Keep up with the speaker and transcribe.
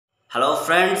Hello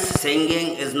friends,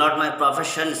 singing is not my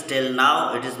profession still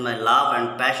now, it is my love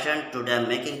and passion. Today I am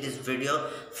making this video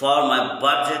for my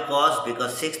birthday cause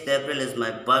because 6th April is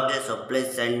my birthday, so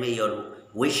please send me your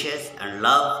wishes and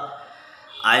love.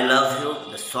 I love you,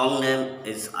 the song name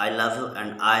is I love you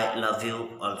and I love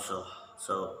you also.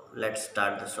 So let's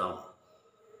start the song.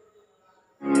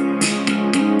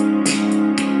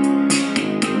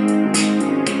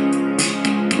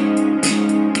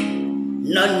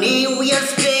 No New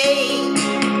Year's Day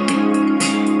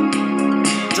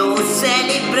to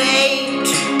celebrate,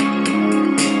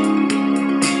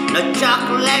 no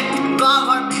chocolate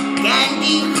covered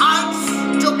candy hearts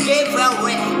to give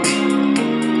away,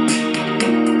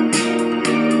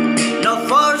 no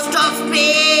first of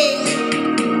spring,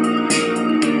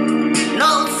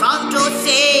 no song to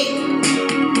sing.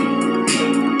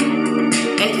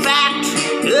 In fact,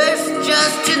 it's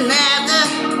just another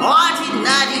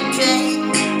ordinary day.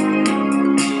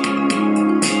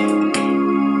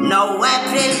 No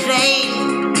April rain,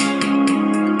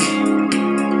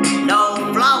 no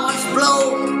flowers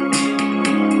bloom,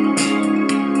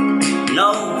 no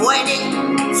wedding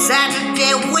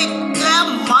Saturday with the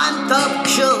month of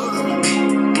June.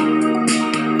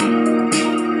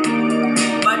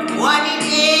 But what it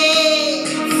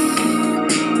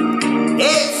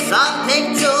is something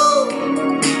true,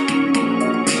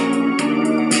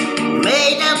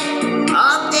 made up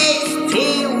of these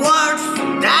three words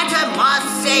that I must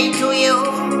say to you.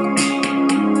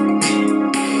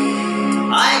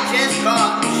 I just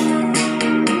got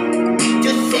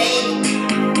to say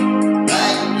I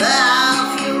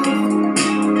love you.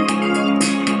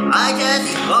 I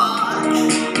just got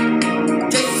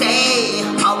to say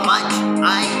how much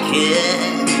I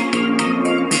care.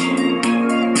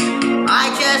 I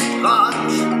just got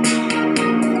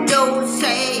to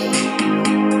say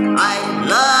I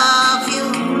love you,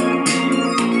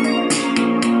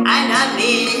 and I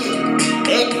mean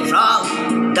it from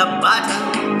the bottom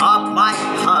of my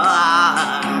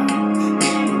heart.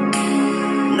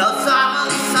 No summer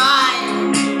sign,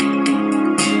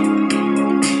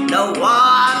 no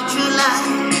warm July,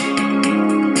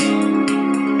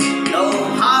 no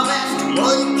harvest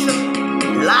moon,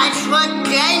 lights were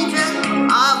danger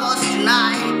almost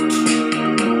night.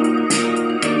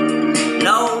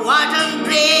 No autumn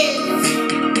breeze,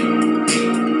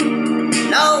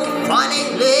 no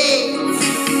falling leaves,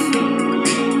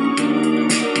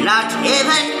 not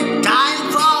even time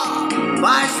for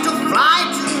birds to fly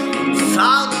to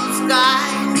southern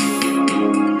skies.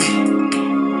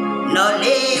 No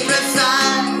Libra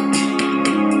sun,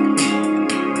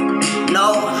 no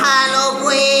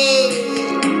Halloween,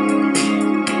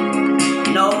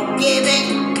 no giving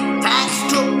thanks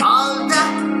to all the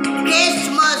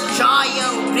Christmas joy you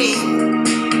bring.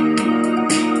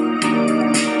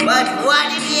 But what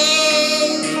it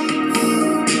is,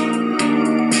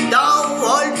 though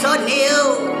old so new,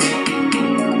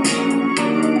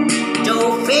 to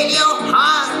fill your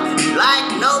heart like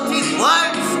no three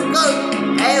words could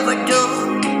ever do.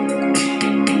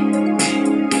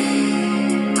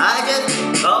 I just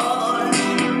called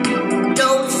to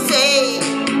say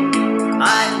I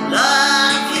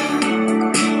love you.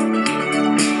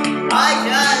 I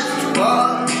just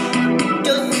want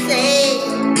to say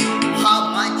how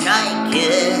much I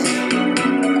care.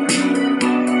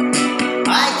 I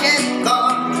just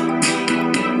got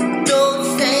to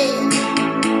say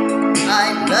I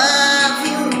love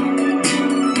you,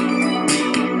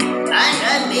 and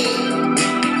I mean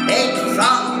it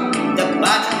from the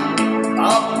bottom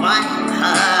of my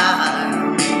heart.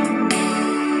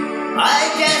 I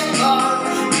just got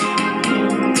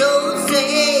to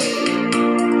say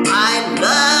I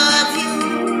love you.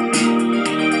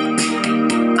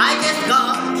 I just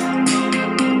got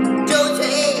to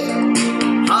say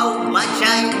how much I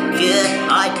care.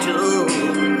 I do.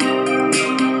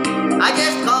 I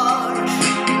just got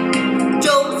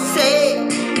to say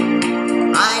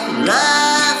I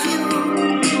love you,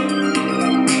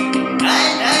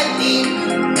 and I mean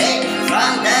it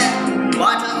from the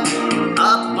bottom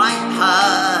of my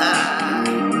heart,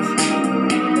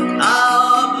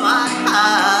 of my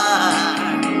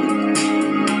heart,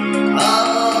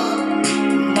 of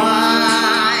my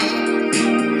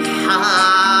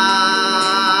heart.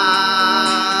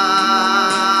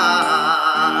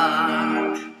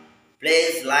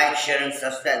 Please like, share and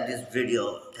subscribe this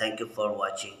video. Thank you for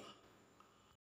watching.